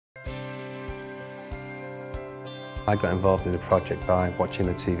I got involved in the project by watching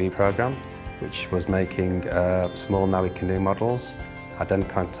a TV programme which was making small Nawi Canoe models. I then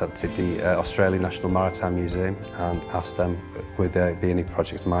contacted the Australian National Maritime Museum and asked them would there be any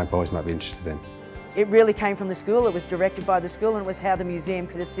projects my boys might be interested in. It really came from the school, it was directed by the school, and it was how the museum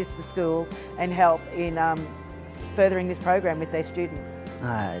could assist the school and help in furthering this program with their students.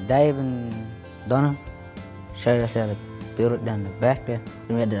 Dave and Donna showed us how to build it down the back there.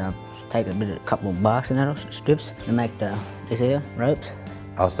 We had to take a couple of barks and strips to make these here ropes.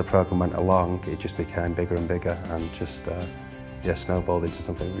 As the program went along, it just became bigger and bigger and just snowballed into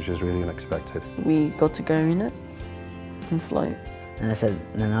something which was really unexpected. We got to go in it and float. And I said,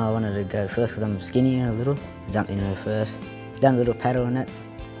 no, I wanted to go first because I'm skinny a little. Jumped in there first, done a little paddle on it,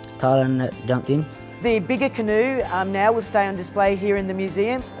 tied on it, jumped in. The bigger canoe now will stay on display here in the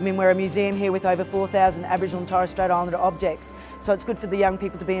museum. I mean, we're a museum here with over 4,000 Aboriginal and Torres Strait Islander objects, so it's good for the young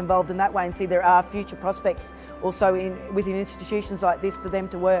people to be involved in that way and see there are future prospects also within institutions like this for them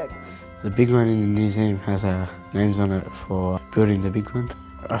to work. The big one in the museum has names on it for building the big one.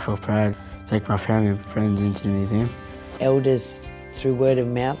 I feel proud to take my family and friends into the museum. Elders, through word of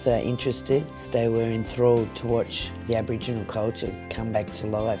mouth, are interested. They were enthralled to watch the Aboriginal culture come back to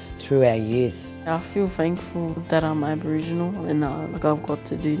life through our youth. I feel thankful that I'm Aboriginal and I've got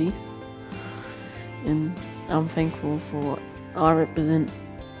to do this. And I'm thankful for I represent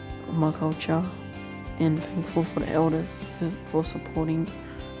my culture and thankful for the elders for supporting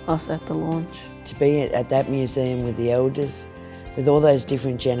us at the launch. To be at that museum with the elders, with all those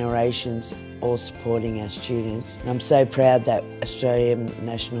different generations all supporting our students. And I'm so proud that Australian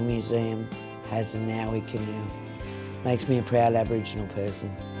National Museum has a Nawi Canoe. Makes me a proud Aboriginal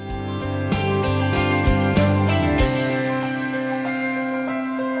person.